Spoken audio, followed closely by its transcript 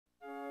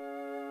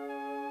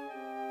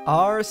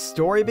Our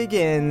story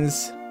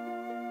begins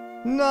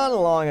not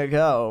long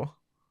ago.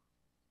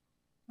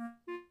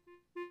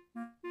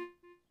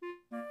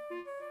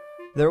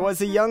 There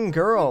was a young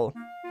girl,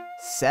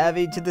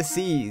 savvy to the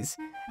seas,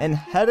 and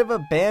head of a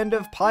band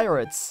of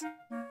pirates.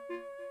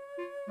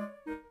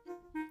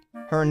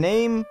 Her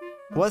name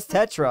was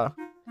Tetra.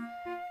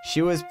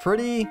 She was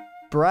pretty,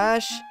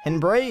 brash, and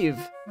brave.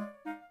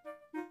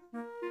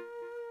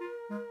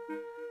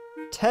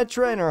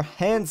 Tetra and her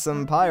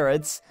handsome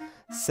pirates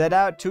set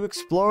out to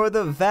explore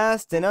the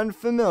vast and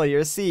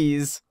unfamiliar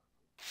seas.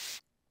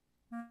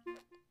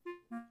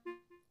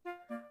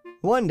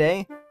 One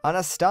day, on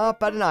a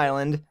stop at an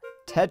island,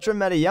 Tetra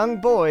met a young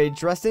boy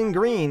dressed in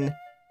green.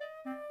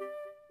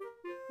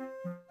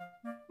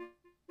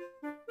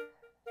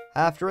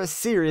 After a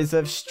series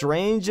of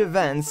strange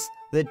events,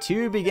 the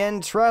two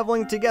began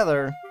traveling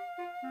together.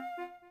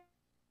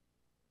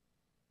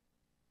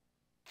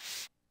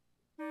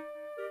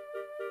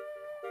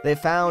 They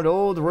found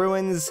old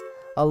ruins.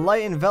 A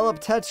light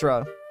enveloped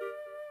Tetra.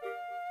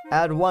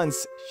 At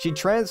once, she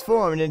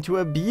transformed into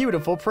a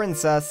beautiful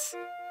princess.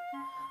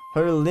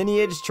 Her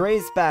lineage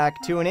traced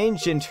back to an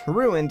ancient,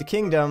 ruined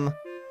kingdom.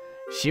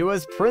 She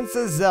was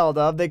Princess Zelda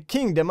of the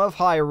Kingdom of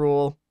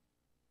Hyrule.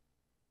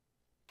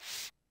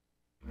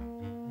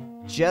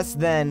 Just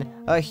then,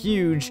 a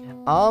huge,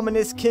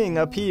 ominous king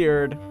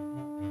appeared.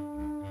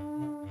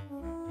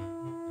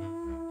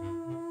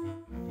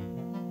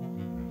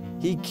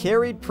 He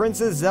carried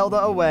Princess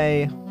Zelda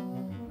away.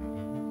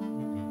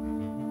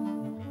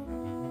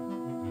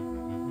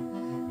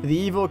 The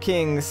evil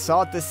king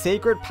sought the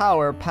sacred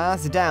power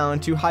passed down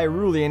to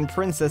Hyrulean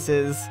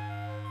princesses.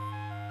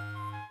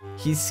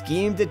 He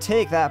schemed to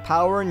take that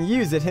power and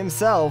use it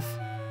himself.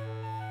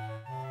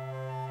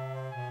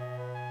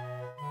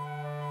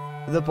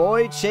 The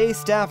boy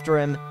chased after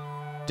him,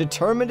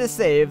 determined to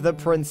save the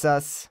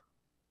princess.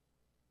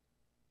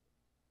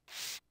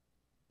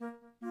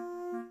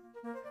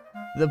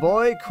 The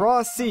boy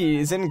crossed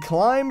seas and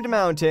climbed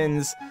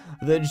mountains.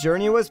 The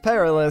journey was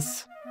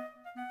perilous.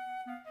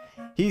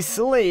 He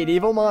slayed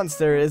evil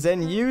monsters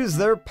and used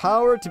their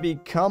power to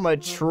become a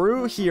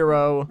true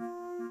hero.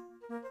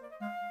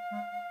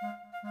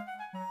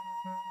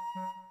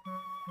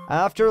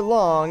 After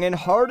long and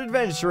hard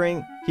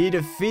adventuring, he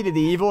defeated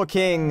the evil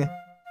king.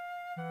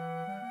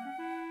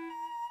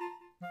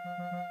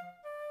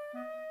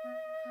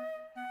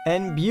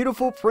 And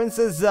beautiful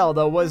Princess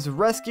Zelda was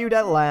rescued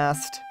at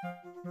last.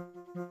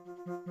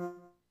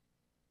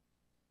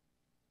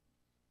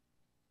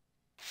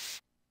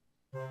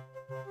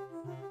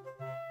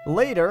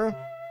 Later,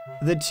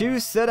 the two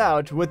set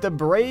out with the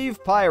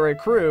brave pirate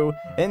crew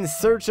in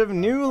search of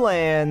new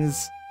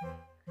lands.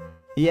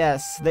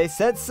 Yes, they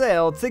set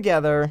sail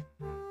together.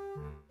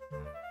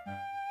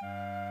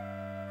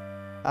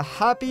 A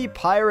happy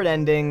pirate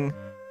ending.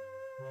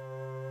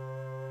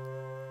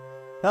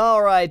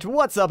 Alright,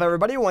 what's up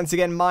everybody? Once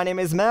again, my name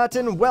is Matt,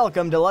 and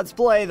welcome to Let's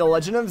Play The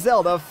Legend of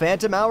Zelda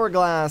Phantom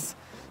Hourglass.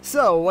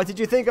 So, what did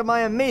you think of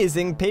my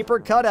amazing paper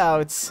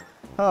cutouts?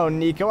 Oh,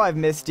 Nico, I've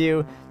missed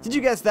you. Did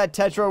you guess that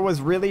Tetra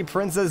was really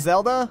Princess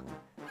Zelda?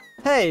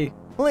 Hey,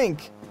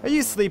 Link, are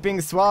you sleeping,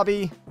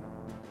 Swabby?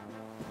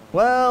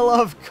 Well,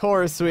 of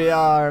course we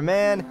are,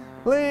 man.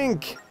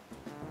 Link!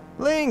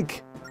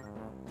 Link!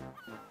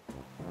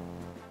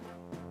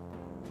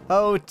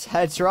 Oh,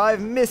 Tetra,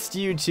 I've missed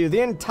you too, the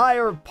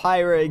entire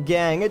pirate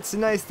gang. It's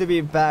nice to be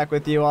back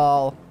with you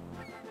all.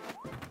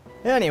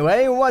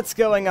 Anyway, what's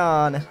going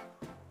on?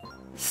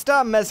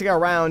 Stop messing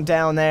around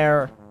down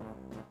there.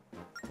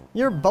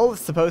 You're both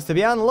supposed to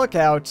be on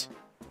lookout.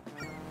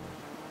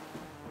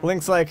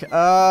 Link's like,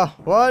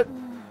 what?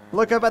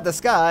 Look up at the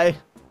sky.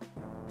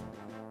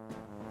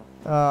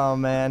 Oh,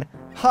 man.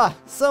 Ha!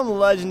 Some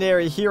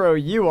legendary hero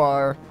you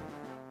are.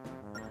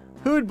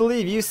 Who'd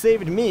believe you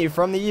saved me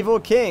from the evil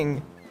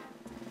king?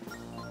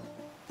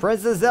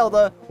 Princess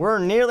Zelda, we're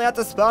nearly at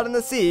the spot in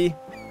the sea.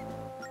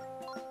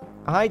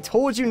 I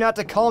told you not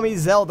to call me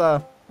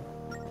Zelda.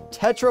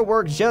 Tetra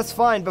worked just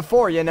fine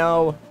before, you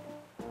know.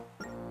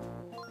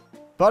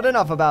 But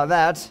enough about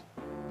that.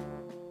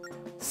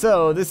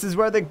 So, this is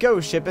where the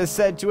ghost ship is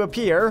said to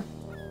appear.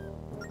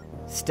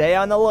 Stay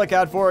on the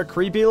lookout for a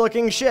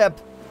creepy-looking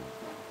ship.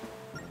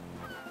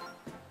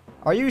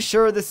 Are you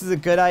sure this is a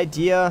good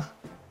idea?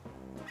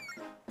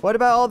 What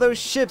about all those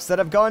ships that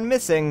have gone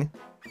missing?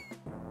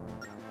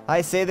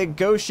 I say the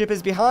ghost ship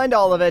is behind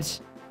all of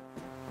it.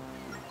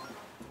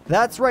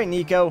 That's right,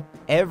 Nico.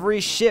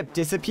 Every ship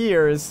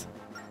disappears.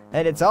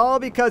 And it's all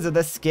because of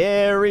the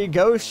scary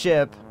ghost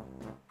ship.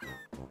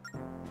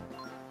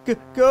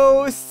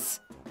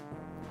 Ghosts!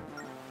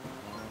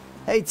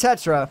 Hey,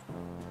 Tetra.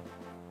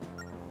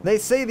 They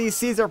say these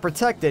seas are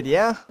protected,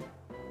 yeah?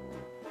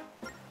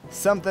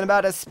 Something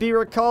about a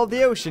spirit called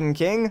the Ocean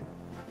King.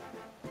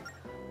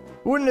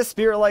 Wouldn't a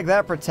spirit like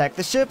that protect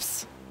the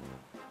ships?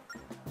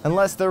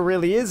 Unless there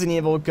really is an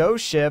evil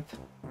ghost ship.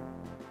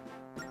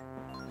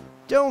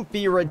 Don't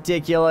be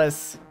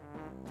ridiculous.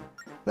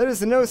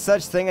 There's no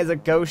such thing as a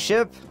ghost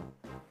ship.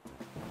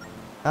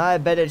 I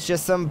bet it's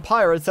just some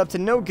pirates up to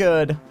no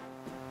good.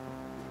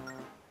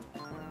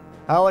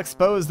 I'll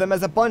expose them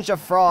as a bunch of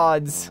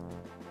frauds.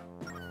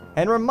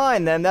 And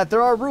remind them that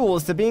there are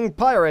rules to being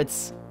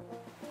pirates.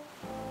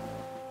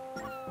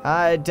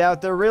 I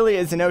doubt there really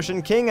is an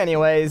Ocean King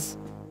anyways.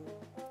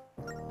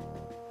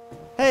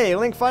 Hey,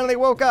 Link finally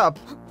woke up.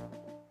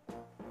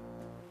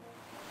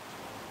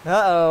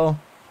 Uh-oh.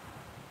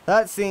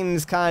 That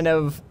seems kind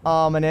of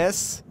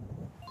ominous.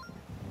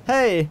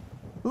 Hey,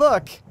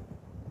 look.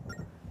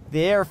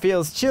 The air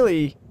feels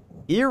chilly,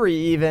 eerie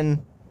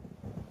even.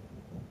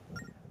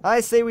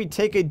 I say we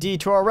take a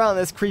detour around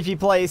this creepy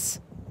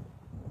place.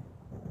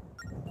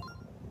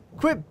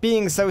 Quit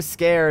being so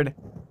scared.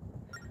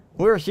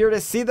 We're here to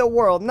see the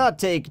world, not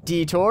take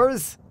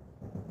detours.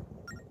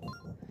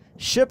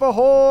 Ship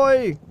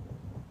ahoy!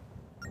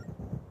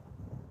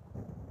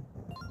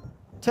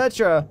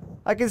 Tetra,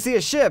 I can see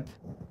a ship.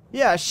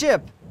 Yeah, a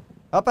ship.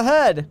 Up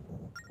ahead.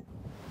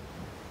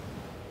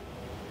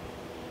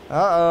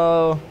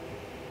 Uh-oh.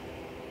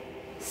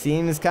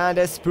 Seems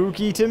kinda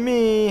spooky to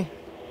me.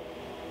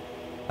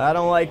 I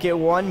don't like it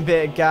one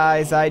bit,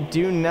 guys. I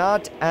do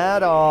not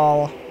at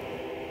all.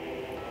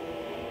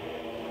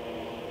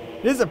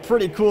 It is a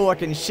pretty cool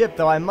looking ship,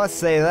 though, I must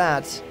say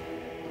that.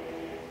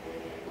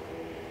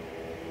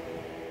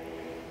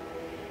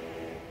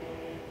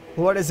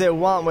 What does it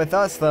want with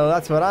us, though?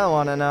 That's what I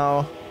want to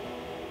know.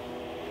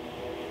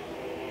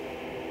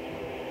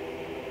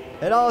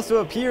 It also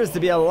appears to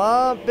be a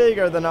lot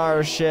bigger than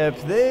our ship.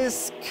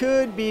 This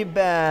could be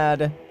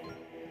bad.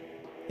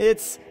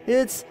 It's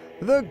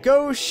the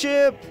ghost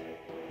ship.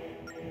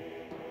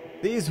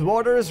 These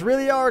waters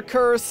really are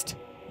cursed.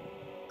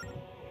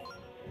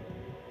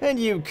 And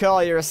you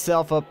call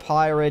yourself a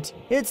pirate.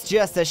 It's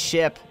just a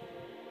ship.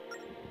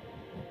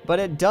 But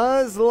it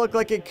does look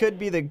like it could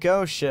be the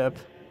ghost ship.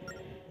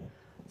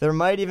 There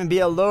might even be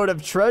a load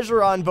of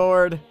treasure on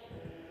board.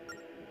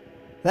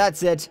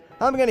 That's it.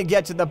 I'm gonna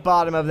get to the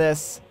bottom of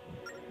this.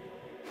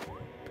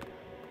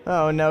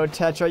 Oh no,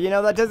 Tetra, you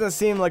know, that doesn't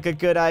seem like a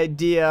good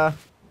idea.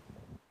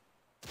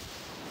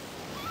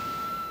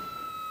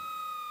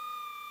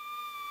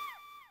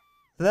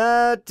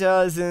 That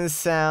doesn't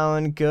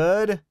sound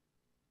good.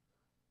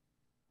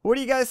 What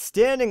are you guys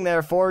standing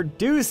there for?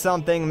 Do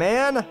something,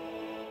 man!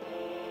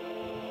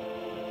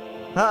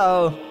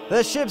 Uh-oh,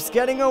 the ship's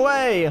getting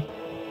away!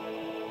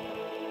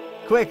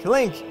 Quick,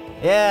 Link!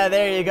 Yeah,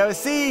 there you go,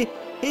 see?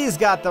 He's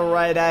got the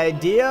right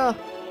idea.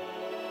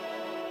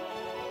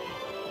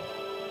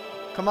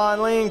 Come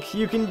on, Link,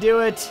 you can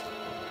do it.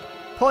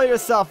 Pull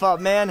yourself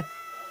up, man.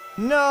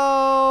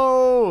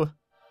 No!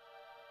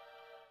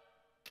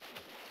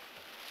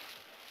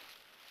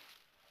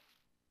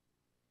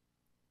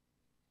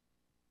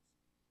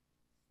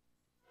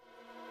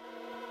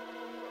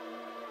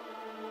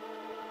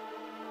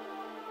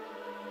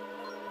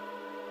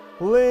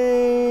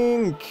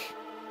 Link!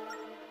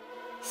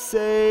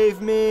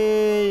 Save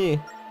me!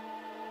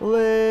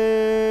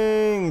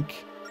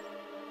 Link!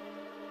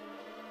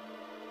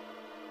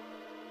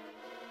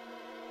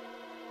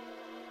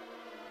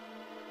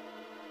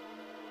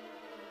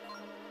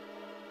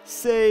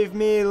 Save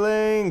me,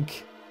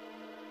 Link!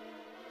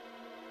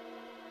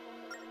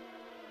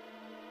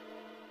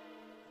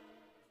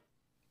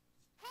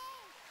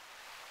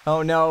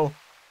 Oh no.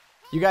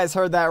 You guys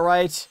heard that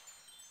right?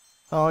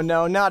 Oh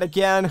no, not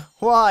again.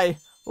 Why?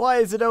 Why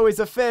is it always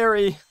a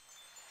fairy?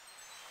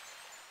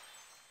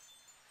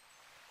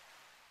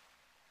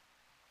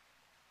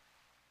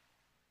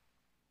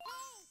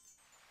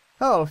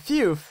 Oh,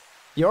 phew.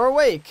 You're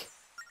awake.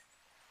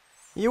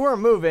 You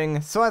weren't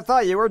moving, so I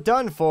thought you were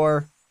done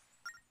for.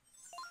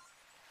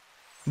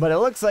 But it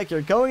looks like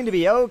you're going to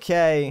be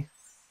okay.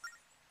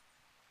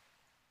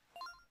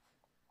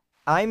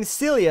 I'm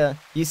Celia.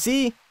 You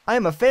see,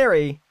 I'm a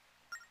fairy.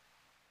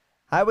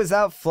 I was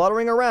out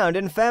fluttering around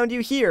and found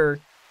you here.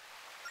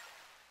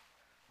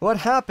 What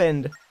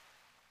happened?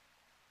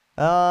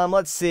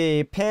 Let's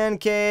see.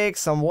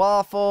 Pancakes, some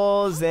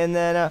waffles, and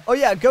then, oh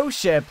yeah, ghost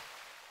ship.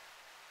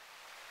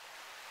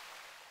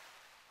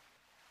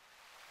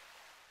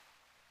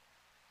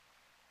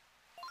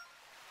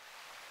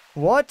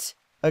 What?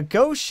 A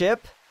ghost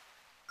ship?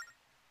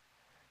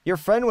 Your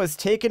friend was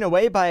taken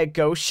away by a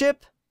ghost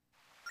ship?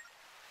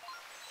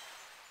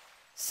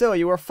 So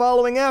you were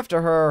following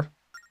after her.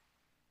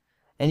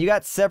 And you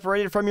got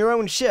separated from your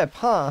own ship,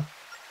 huh?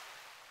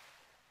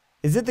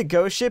 Is it the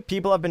ghost ship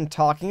people have been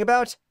talking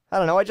about? I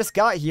don't know, I just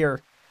got here.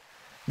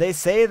 They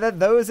say that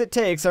those it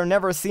takes are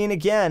never seen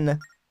again.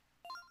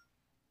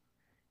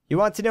 You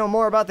want to know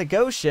more about the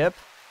ghost ship?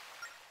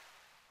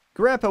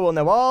 Grandpa will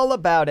know all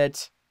about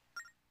it.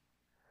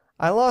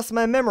 I lost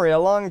my memory a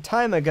long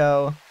time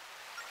ago.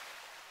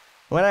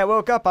 When I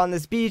woke up on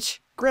this beach,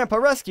 Grandpa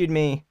rescued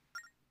me.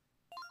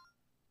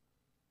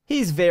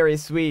 He's very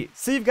sweet,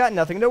 so you've got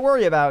nothing to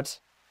worry about.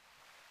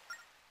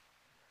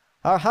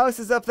 Our house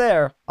is up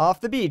there, off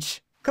the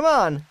beach. Come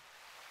on!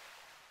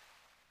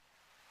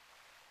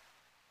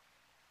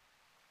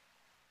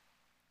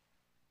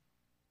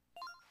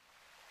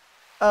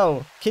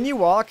 Oh, can you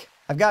walk?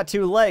 I've got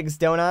 2 legs,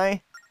 don't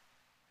I?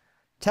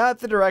 Tap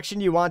the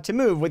direction you want to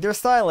move with your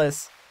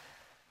stylus.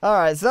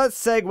 Alright, so that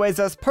segues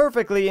us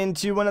perfectly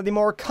into one of the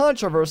more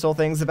controversial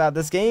things about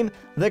this game,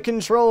 the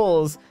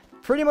controls.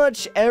 Pretty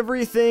much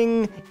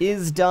everything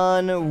is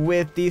done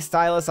with the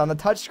stylus on the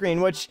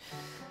touchscreen, which,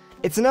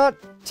 it's not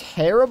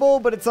terrible,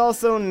 but it's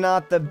also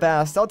not the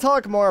best. I'll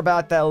talk more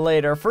about that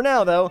later. For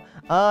now, though,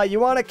 you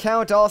want to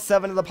count all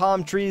 7 of the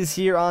palm trees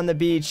here on the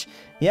beach.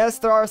 Yes,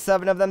 there are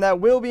 7 of them that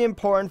will be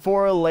important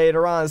for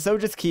later on, so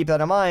just keep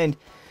that in mind.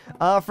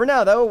 For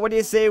now, though, what do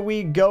you say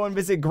we go and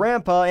visit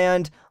Grandpa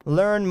and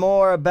learn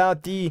more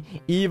about the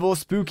evil,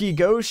 spooky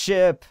ghost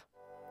ship?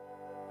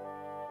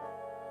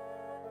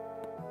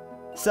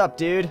 Sup,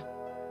 dude?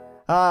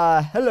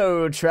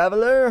 Hello,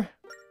 traveler.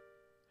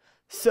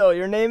 So,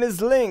 your name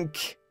is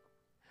Link.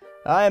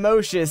 I am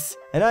Oshus,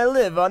 and I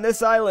live on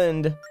this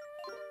island.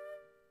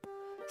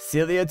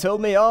 Celia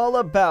told me all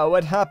about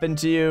what happened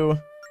to you.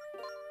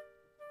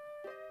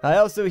 I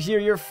also hear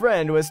your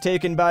friend was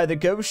taken by the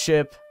ghost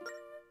ship.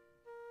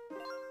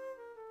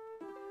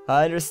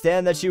 I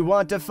understand that you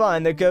want to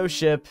find the ghost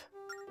ship.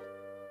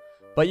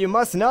 But you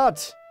must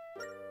not!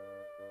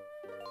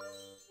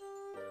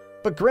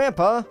 But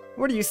Grandpa,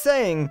 what are you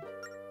saying?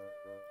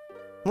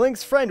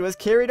 Link's friend was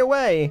carried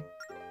away.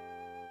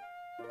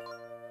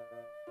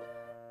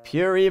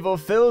 Pure evil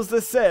fills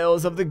the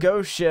sails of the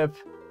ghost ship.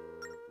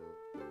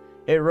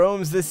 It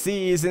roams the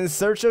seas in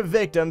search of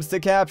victims to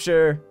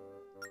capture.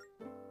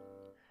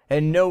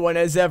 And no one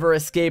has ever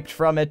escaped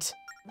from it.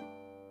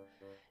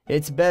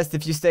 It's best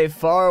if you stay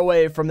far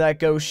away from that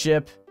ghost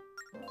ship.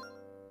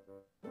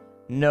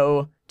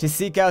 No, to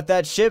seek out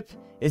that ship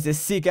is to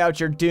seek out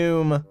your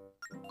doom.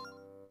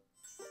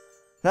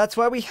 That's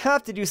why we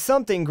have to do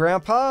something,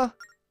 Grandpa.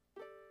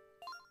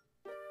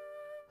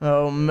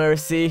 Oh,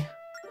 mercy.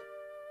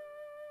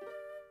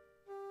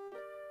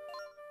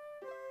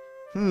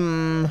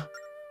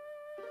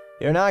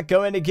 You're not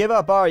going to give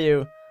up, are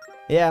you?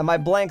 Yeah, my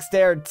blank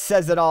stare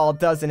says it all,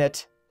 doesn't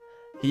it?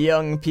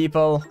 Young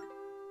people.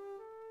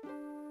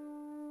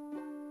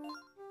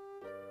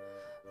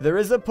 There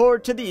is a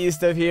port to the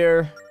east of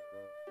here.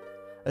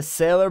 A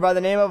sailor by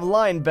the name of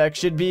Linebeck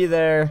should be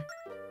there.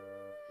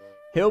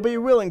 He'll be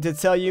willing to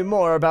tell you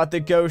more about the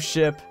ghost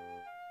ship.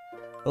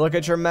 Look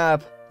at your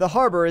map. The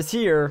harbor is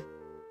here.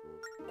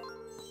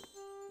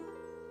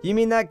 You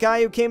mean that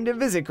guy who came to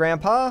visit,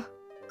 Grandpa?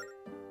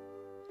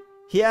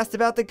 He asked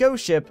about the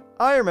ghost ship.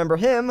 I remember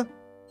him.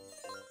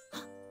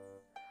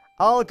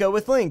 I'll go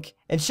with Link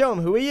and show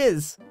him who he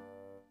is.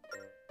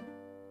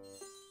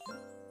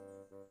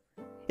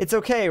 It's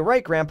okay,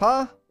 right,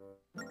 Grandpa?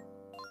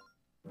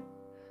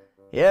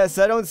 Yes,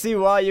 I don't see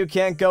why you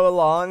can't go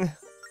along.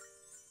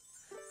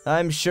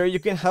 I'm sure you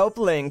can help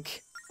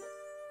Link.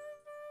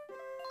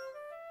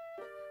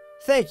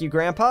 Thank you,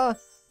 Grandpa.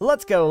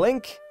 Let's go,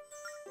 Link.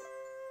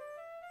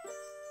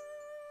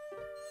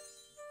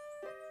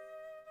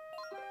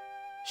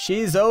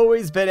 She's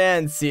always been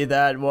antsy,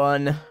 that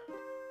one.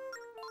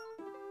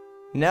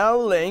 Now,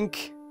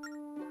 Link.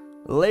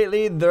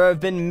 Lately, there have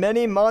been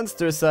many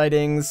monster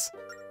sightings.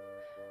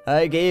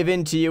 I gave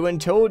in to you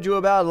and told you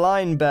about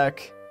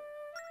Linebeck.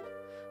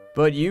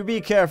 But you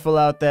be careful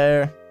out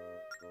there.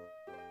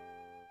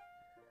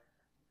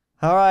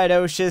 Alright,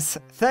 Oshus.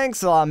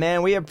 Thanks a lot,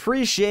 man. We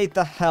appreciate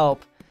the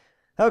help.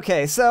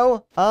 Okay,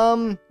 so,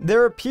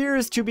 there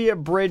appears to be a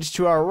bridge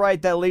to our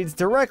right that leads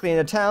directly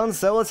into town,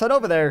 so let's head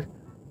over there.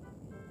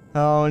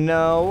 Oh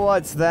no,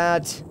 what's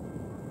that?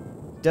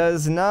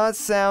 Does not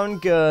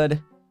sound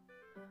good.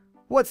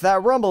 What's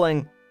that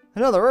rumbling?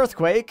 Another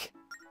earthquake?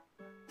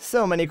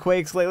 So many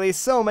quakes lately,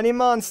 so many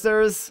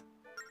monsters.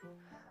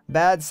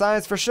 Bad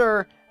signs for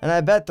sure, and I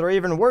bet there are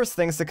even worse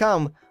things to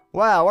come.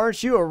 Wow,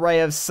 aren't you a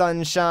ray of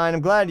sunshine? I'm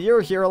glad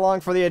you're here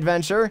along for the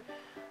adventure.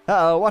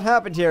 Uh-oh, what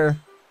happened here?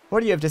 What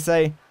do you have to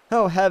say?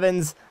 Oh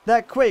heavens,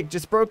 that quake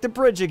just broke the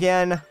bridge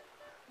again.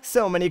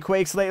 So many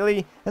quakes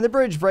lately, and the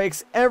bridge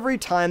breaks every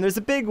time there's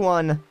a big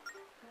one.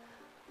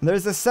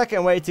 There's a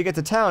second way to get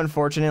to town,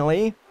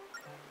 fortunately.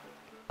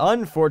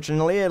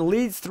 Unfortunately, it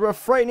leads through a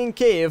frightening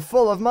cave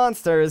full of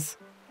monsters.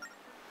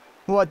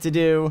 What to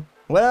do?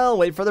 Well,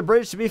 wait for the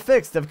bridge to be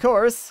fixed, of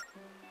course.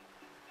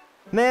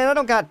 Man, I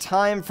don't got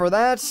time for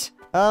that.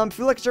 If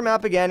you look at your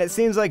map again, it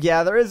seems like,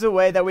 yeah, there is a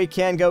way that we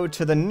can go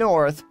to the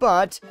north,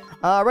 but,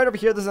 right over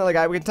here, there's another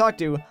guy we can talk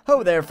to.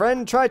 Ho there,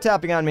 friend, try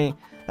tapping on me.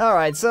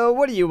 Alright, so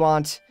what do you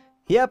want?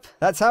 Yep,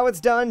 that's how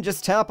it's done,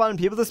 just tap on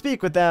people to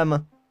speak with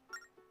them.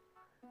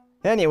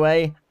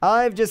 Anyway,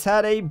 I've just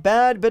had a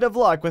bad bit of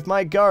luck with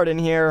my garden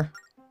here.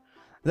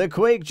 The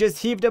quake just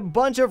heaved a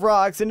bunch of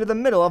rocks into the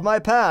middle of my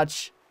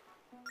patch.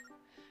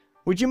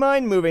 Would you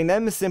mind moving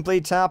them?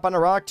 Simply tap on a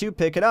rock to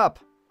pick it up.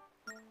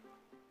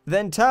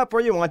 Then tap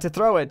where you want to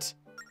throw it.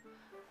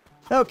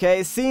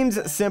 Okay,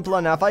 seems simple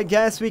enough. I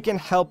guess we can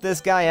help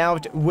this guy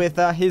out with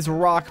his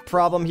rock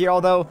problem here,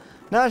 although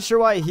not sure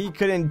why he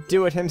couldn't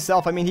do it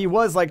himself. I mean, he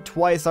was like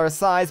twice our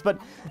size, but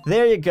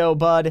there you go,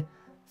 bud.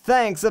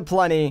 Thanks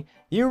aplenty.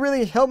 You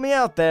really helped me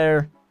out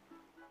there.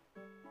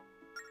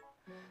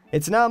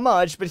 It's not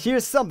much, but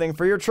here's something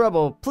for your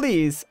trouble.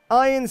 Please,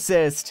 I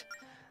insist.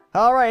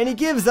 Alright, and he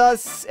gives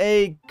us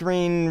a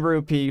green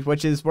rupee,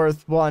 which is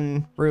worth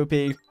 1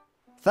 rupee.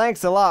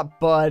 Thanks a lot,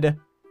 bud.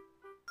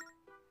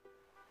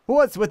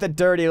 What's with the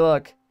dirty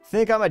look?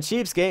 Think I'm a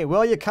cheapskate?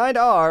 Well, you kinda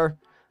are.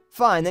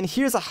 Fine, then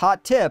here's a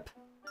hot tip.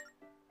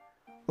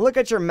 Look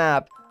at your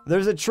map.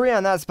 There's a tree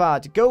on that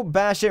spot. Go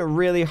bash it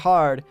really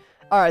hard.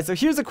 Alright, so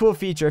here's a cool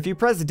feature. If you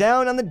press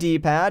down on the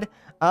D-pad,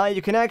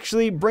 you can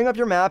actually bring up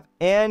your map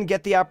and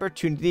get the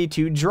opportunity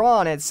to draw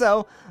on it.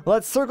 So,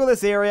 let's circle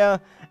this area,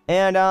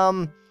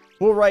 and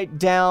we'll write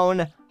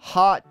down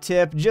hot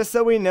tip just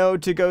so we know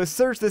to go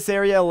search this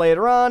area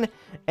later on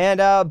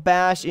and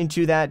bash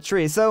into that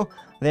tree. So,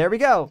 there we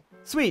go.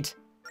 Sweet.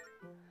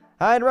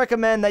 I'd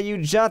recommend that you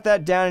jot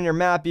that down in your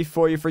map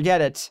before you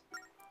forget it.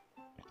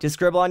 To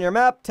scribble on your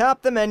map,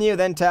 tap the menu,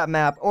 then tap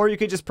map, or you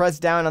could just press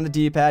down on the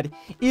D-pad.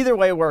 Either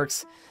way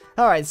works.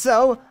 Alright,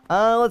 so,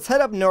 let's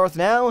head up north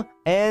now,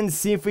 and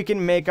see if we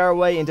can make our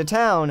way into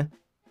town.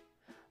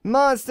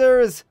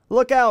 Monsters!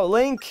 Look out,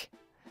 Link!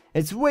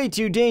 It's way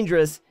too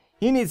dangerous.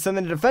 You need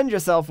something to defend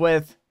yourself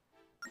with.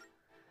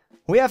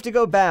 We have to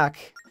go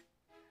back.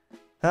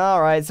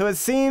 Alright, so it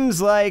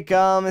seems like,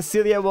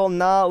 Celia will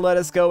not let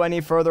us go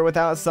any further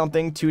without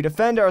something to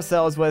defend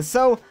ourselves with,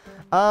 so,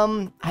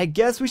 I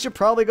guess we should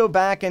probably go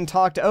back and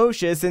talk to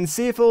Oshus and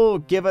see if he'll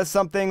give us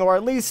something, or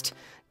at least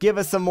give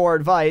us some more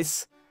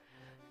advice.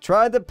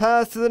 Tried the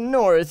path to the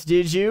north,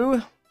 did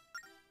you?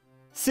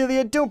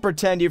 Celia, don't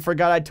pretend you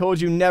forgot I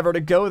told you never to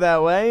go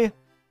that way.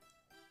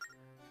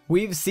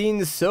 We've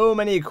seen so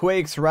many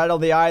quakes rattle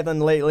the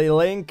island lately,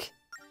 Link.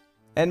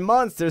 And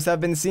monsters have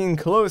been seen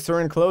closer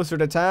and closer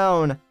to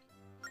town.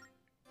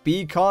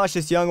 Be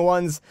cautious, young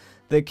ones.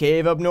 The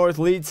cave up north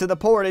leads to the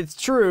port, it's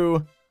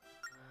true.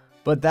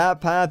 But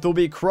that path will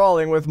be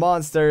crawling with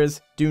monsters.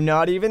 Do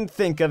not even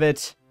think of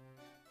it.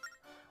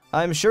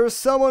 I'm sure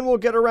someone will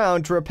get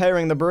around to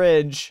repairing the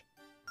bridge.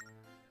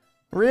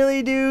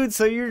 Really, dude?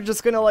 So you're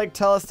just gonna, like,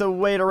 tell us to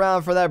wait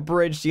around for that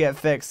bridge to get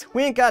fixed?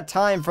 We ain't got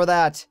time for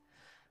that.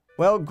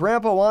 Well,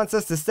 Grandpa wants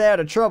us to stay out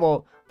of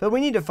trouble, but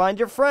we need to find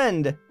your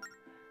friend.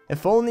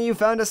 If only you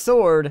found a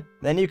sword,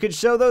 then you could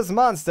show those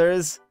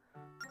monsters.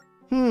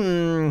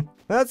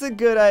 That's a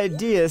good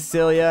idea,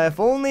 Celia. If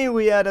only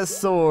we had a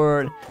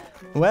sword.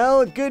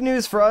 Well, good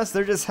news for us,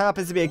 there just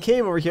happens to be a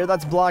cave over here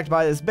that's blocked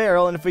by this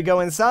barrel, and if we go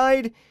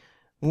inside,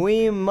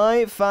 we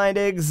might find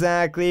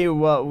exactly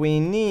what we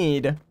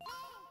need.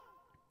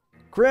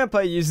 Grandpa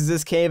uses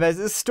this cave as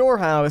his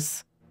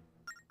storehouse.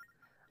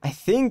 I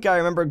think I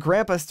remember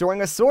Grandpa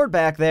storing a sword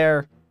back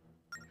there.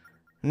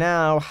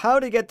 Now, how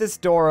to get this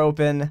door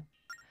open?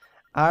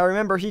 I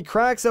remember he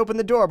cracks open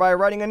the door by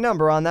writing a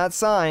number on that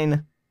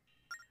sign.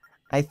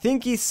 I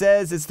think he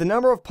says it's the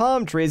number of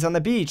palm trees on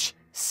the beach.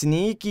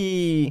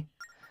 Sneaky.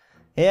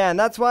 Yeah, and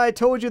that's why I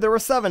told you there were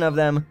 7 of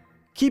them.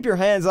 Keep your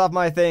hands off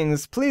my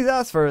things. Please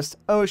ask first,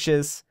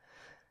 Oshus.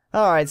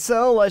 Alright,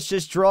 so let's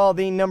just draw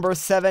the number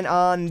 7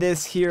 on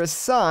this here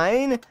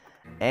sign.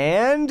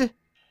 And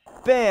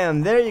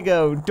bam, there you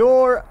go.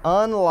 Door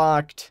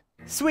unlocked.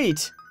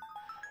 Sweet.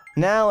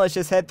 Now let's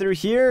just head through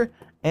here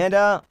and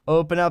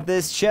open up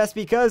this chest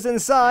because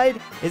inside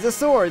is a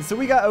sword. So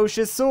we got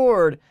Oshus'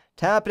 sword.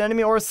 Tap an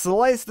enemy or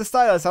slice the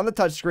stylus on the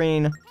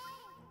touchscreen.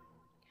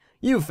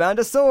 You found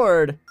a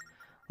sword.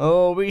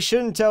 Oh, we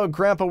shouldn't tell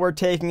Grandpa we're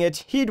taking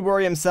it. He'd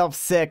worry himself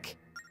sick.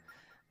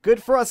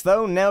 Good for us,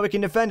 though. Now we can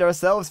defend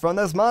ourselves from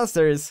those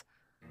monsters.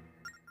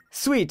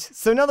 Sweet.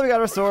 So now that we got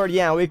our sword,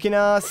 yeah, we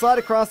can slide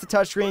across the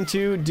touchscreen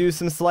to do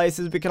some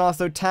slices. We can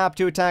also tap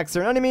to attack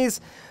certain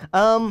enemies.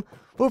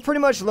 We'll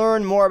pretty much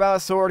learn more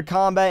about sword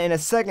combat in a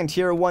second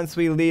here once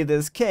we leave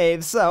this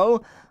cave.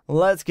 So,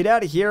 let's get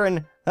out of here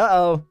and...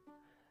 Uh-oh.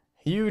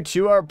 You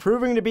two are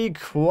proving to be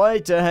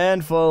quite a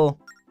handful.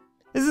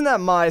 Isn't that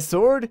my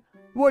sword?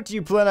 What do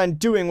you plan on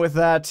doing with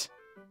that?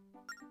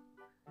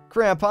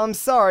 Grandpa, I'm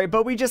sorry,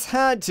 but we just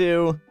had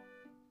to.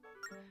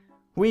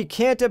 We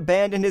can't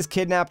abandon his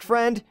kidnapped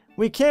friend.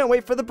 We can't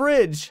wait for the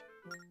bridge.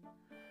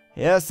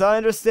 Yes, I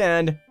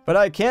understand, but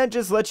I can't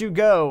just let you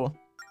go.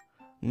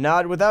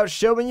 Not without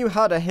showing you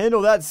how to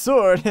handle that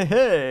sword,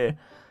 hey.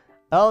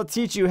 I'll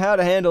teach you how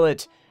to handle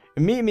it.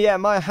 Meet me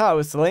at my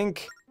house,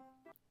 Link.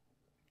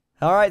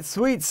 Alright,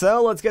 sweet,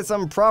 so let's get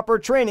some proper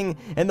training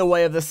in the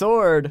way of the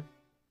sword.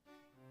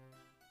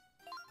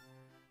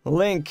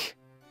 Link.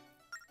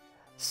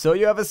 So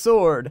you have a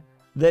sword.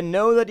 Then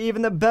know that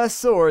even the best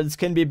swords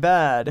can be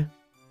bad.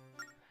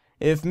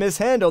 If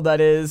mishandled, that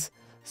is.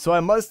 So I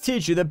must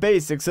teach you the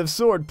basics of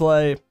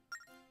swordplay.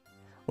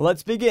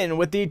 Let's begin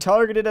with the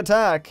targeted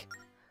attack.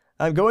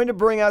 I'm going to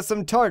bring out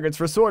some targets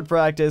for sword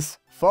practice.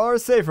 Far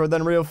safer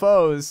than real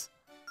foes.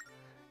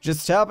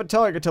 Just tap a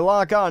target to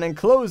lock on and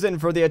close in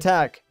for the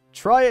attack.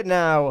 Try it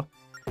now.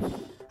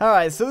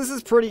 Alright, so this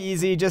is pretty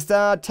easy. Just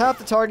tap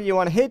the target you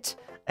want to hit,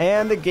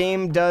 and the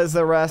game does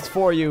the rest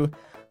for you.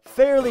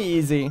 Fairly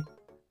easy.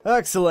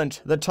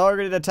 Excellent. The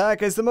targeted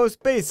attack is the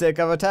most basic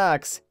of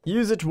attacks.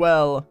 Use it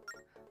well.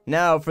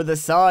 Now for the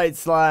side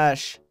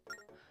slash.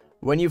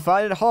 When you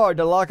find it hard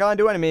to lock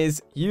onto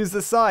enemies, use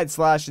the side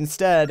slash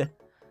instead.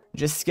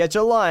 Just sketch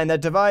a line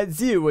that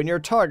divides you and your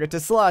target to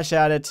slash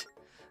at it.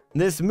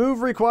 This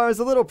move requires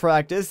a little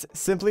practice.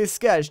 Simply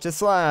sketch to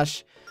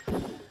slash.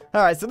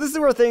 Alright, so this is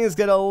where things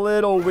get a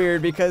little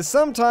weird because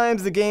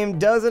sometimes the game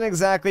doesn't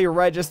exactly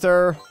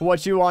register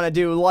what you want to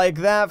do, like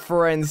that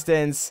for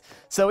instance.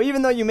 So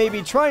even though you may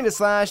be trying to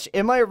slash,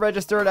 it might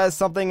register it as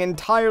something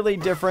entirely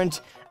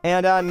different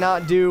and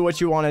not do what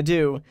you want to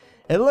do.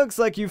 It looks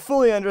like you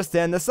fully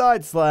understand the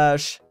side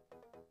slash.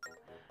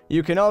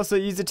 You can also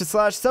use it to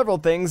slash several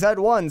things at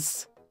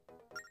once.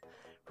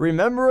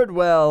 Remember it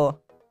well.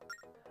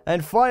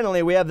 And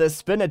finally, we have the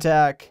spin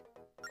attack.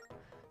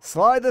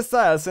 Slide the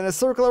stylus in a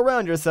circle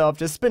around yourself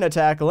to spin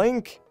attack,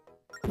 Link.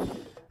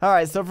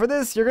 Alright, so for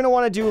this, you're going to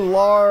want to do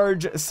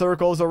large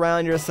circles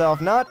around yourself,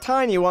 not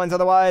tiny ones,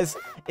 otherwise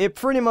it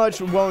pretty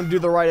much won't do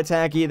the right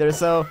attack either.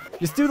 So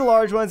just do the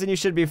large ones and you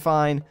should be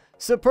fine.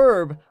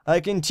 Superb, I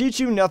can teach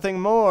you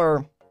nothing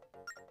more.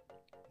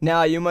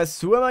 Now you must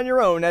swim on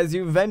your own as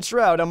you venture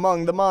out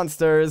among the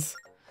monsters.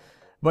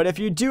 But if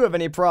you do have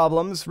any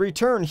problems,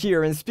 return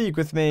here and speak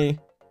with me.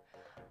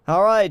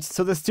 Alright,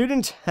 so the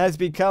student has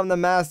become the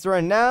master,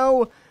 and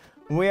now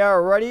we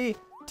are ready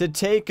to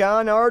take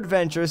on our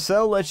adventure.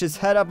 So let's just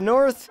head up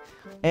north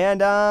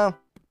and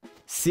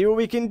see what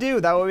we can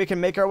do. That way we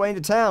can make our way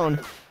into town.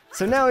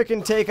 So now we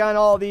can take on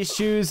all these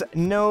shoes,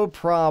 no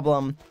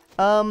problem.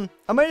 I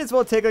might as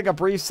well take like a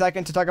brief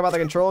second to talk about the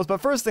controls,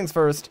 but first things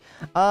first.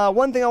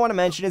 One thing I want to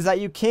mention is that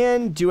you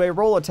can do a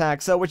roll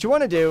attack. So what you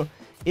want to do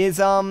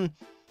is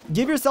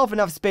give yourself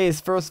enough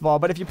space, first of all,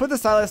 but if you put the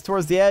stylus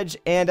towards the edge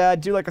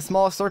and do like a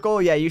small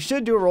circle, yeah, you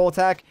should do a roll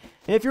attack.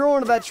 And if you're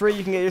rolling to that tree,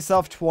 you can get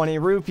yourself 20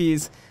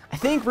 rupees. I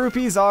think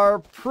rupees are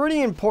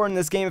pretty important in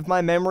this game if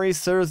my memory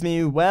serves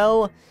me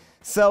well.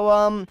 So,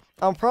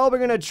 I'm probably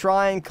going to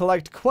try and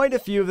collect quite a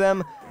few of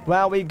them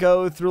while we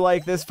go through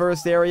like this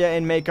first area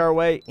and make our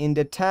way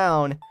into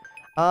town.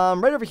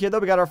 Right over here, though,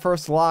 we got our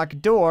first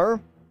locked door.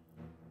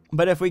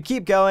 But if we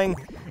keep going,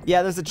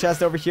 yeah, there's a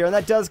chest over here, and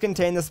that does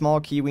contain the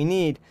small key we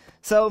need.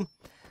 So,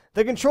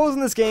 the controls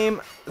in this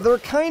game, they're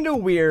kind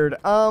of weird.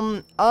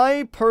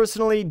 I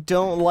personally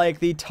don't like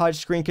the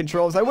touchscreen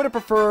controls. I would have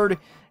preferred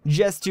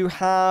just to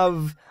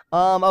have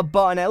a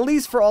button, at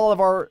least for all of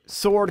our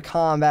sword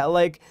combat.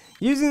 Like,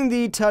 using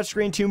the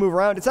touchscreen to move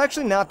around, it's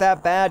actually not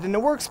that bad, and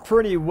it works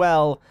pretty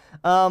well.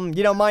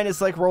 You know,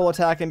 minus like roll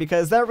attacking,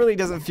 because that really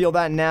doesn't feel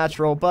that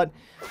natural. But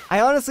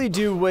I honestly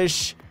do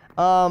wish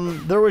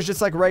there was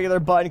just like regular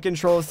button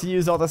controls to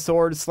use all the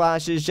sword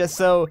slashes, just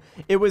so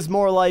it was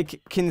more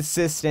like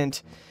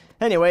consistent.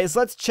 Anyways,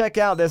 let's check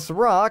out this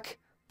rock.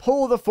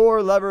 Pull the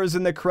 4 levers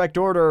in the correct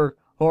order,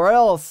 or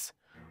else.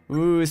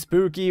 Ooh,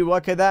 spooky,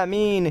 what could that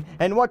mean?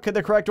 And what could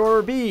the correct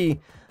order be?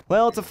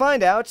 Well, to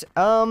find out,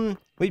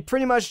 we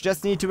pretty much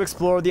just need to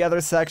explore the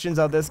other sections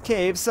of this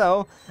cave.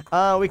 So,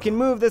 we can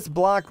move this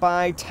block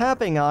by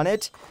tapping on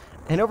it.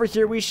 And over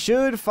here, we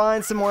should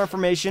find some more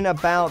information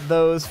about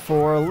those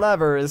 4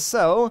 levers.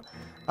 So,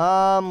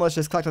 let's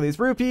just collect all these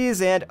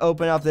rupees and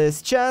open up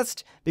this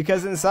chest,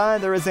 because inside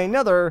there is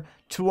another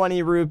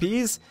 20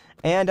 rupees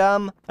and,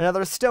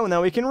 another stone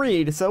that we can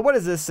read. So, what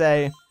does this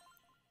say?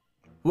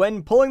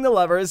 When pulling the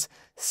levers,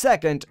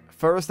 second,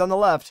 first on the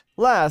left,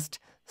 last,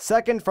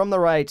 second from the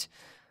right.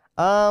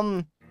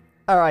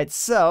 Alright,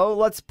 so,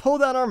 let's pull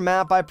down our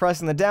map by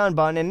pressing the down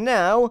button, and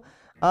now,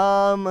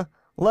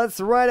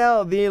 let's write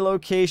out the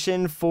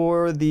location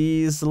for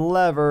these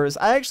levers.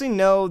 I actually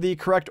know the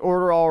correct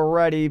order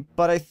already,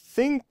 but I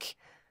think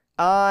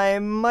I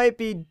might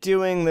be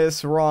doing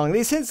this wrong.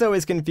 These hints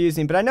always confuse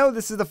me, but I know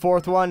this is the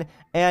 4th one,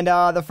 and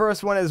the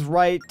first one is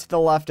right to the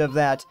left of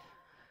that.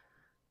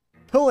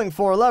 Pulling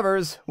 4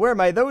 levers, where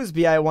might those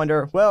be, I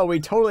wonder? Well, we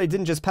totally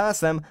didn't just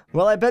pass them.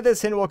 Well, I bet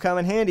this hint will come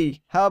in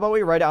handy. How about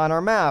we write it on our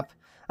map?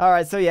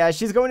 Alright, so yeah,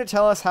 she's going to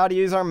tell us how to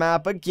use our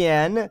map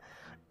again.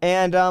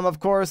 And,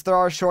 of course, there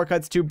are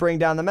shortcuts to bring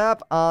down the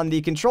map on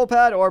the control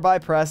pad or by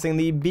pressing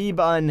the B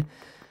button.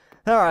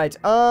 Alright,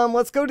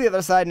 let's go to the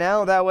other side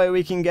now. That way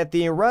we can get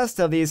the rest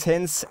of these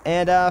hints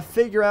and,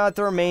 figure out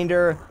the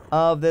remainder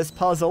of this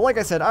puzzle. Like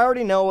I said, I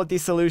already know what the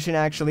solution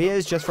actually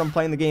is just from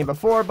playing the game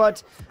before,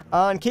 but,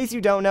 in case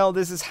you don't know,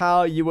 this is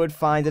how you would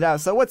find it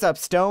out. So, what's up,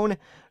 Stone?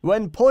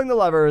 When pulling the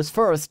levers,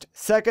 first,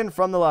 second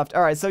from the left.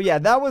 Alright, so yeah,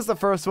 that was the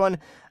first one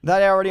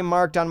that I already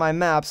marked on my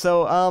map.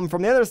 So,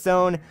 from the other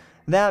stone,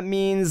 that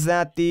means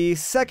that the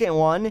second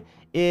one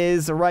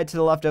is right to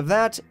the left of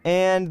that,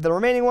 and the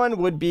remaining one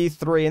would be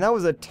 3, and that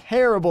was a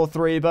terrible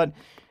 3, but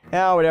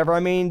whatever. I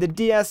mean, the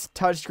DS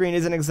touchscreen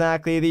isn't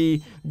exactly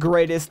the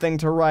greatest thing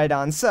to write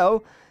on,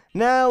 so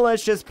now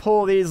let's just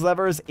pull these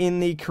levers in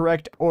the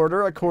correct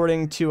order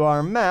according to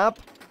our map,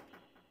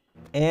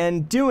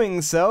 and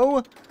doing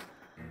so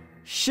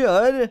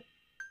should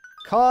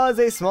cause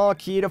a small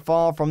key to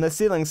fall from the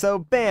ceiling. So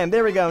bam,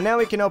 there we go. Now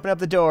we can open up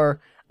the door.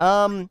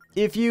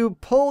 If you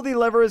pull the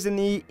levers in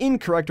the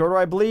incorrect order,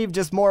 I believe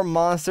just more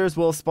monsters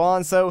will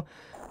spawn, so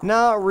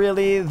not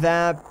really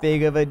that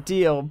big of a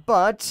deal.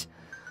 But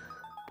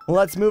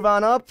let's move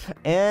on up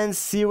and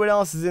see what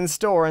else is in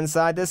store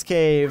inside this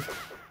cave.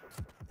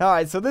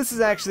 Alright, so this is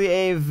actually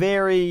a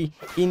very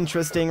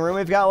interesting room.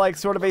 We've got like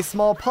sort of a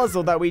small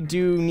puzzle that we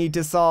do need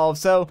to solve.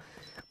 So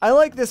I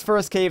like this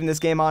first cave in this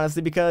game,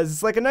 honestly, because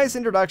it's like a nice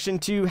introduction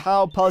to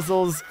how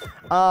puzzles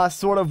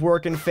sort of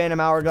work in Phantom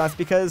Hourglass,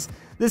 because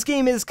this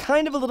game is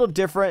kind of a little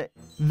different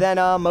than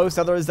most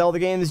other Zelda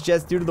games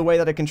just due to the way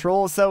that it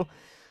controls. So,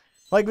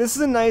 like, this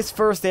is a nice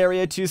first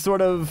area to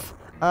sort of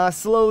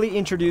slowly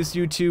introduce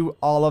you to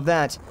all of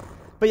that.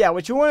 But yeah,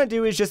 what you want to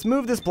do is just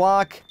move this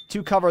block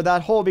to cover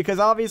that hole, because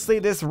obviously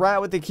this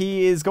rat with the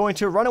key is going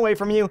to run away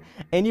from you,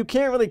 and you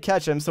can't really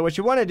catch him. So what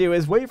you want to do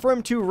is wait for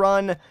him to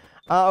run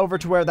over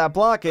to where that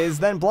block is,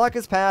 then block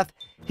his path,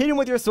 hit him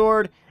with your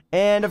sword,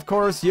 and of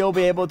course you'll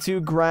be able to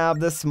grab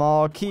the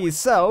small key.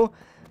 So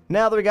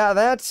now that we got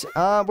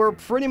that, we're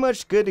pretty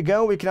much good to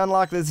go. We can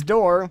unlock this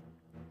door,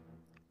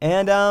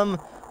 and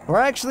we're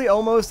actually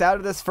almost out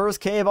of this first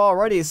cave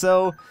already,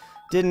 so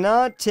did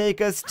not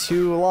take us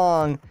too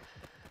long.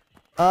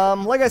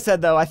 Like I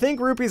said though, I think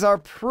rupees are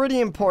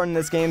pretty important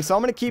in this game, so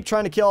I'm going to keep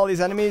trying to kill all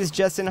these enemies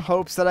just in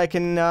hopes that I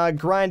can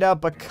grind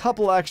up a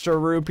couple extra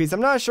rupees.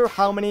 I'm not sure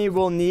how many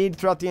we'll need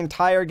throughout the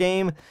entire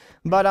game,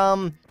 but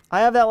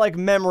I have that like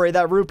memory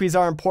that rupees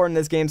are important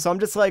in this game, so I'm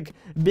just like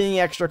being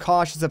extra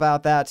cautious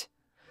about that.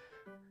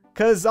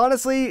 Because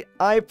honestly,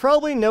 I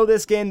probably know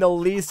this game the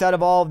least out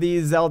of all of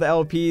these Zelda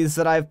LPs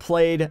that I've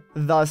played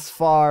thus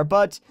far,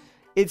 but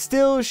it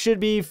still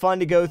should be fun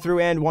to go through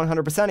and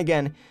 100%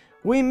 again.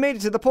 We made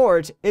it to the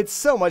port. It's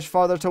so much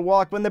farther to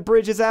walk when the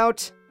bridge is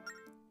out.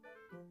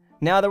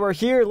 Now that we're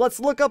here, let's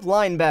look up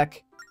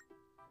Linebeck.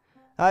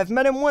 I've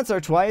met him once or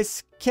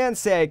twice. Can't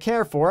say I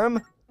care for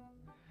him.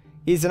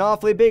 He's an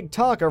awfully big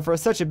talker for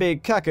such a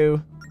big cuckoo.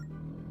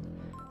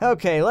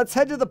 Okay, let's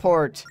head to the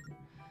port.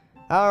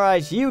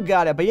 Alright, you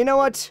got it. But you know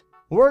what?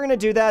 We're going to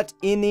do that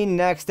in the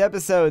next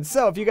episode.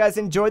 So if you guys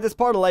enjoyed this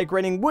part, a like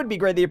rating would be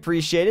greatly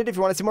appreciated. If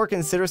you want to see more,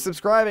 consider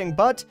subscribing.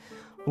 But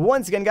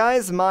once again,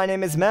 guys, my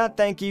name is Matt.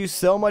 Thank you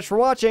so much for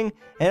watching,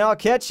 and I'll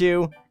catch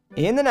you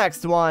in the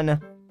next one.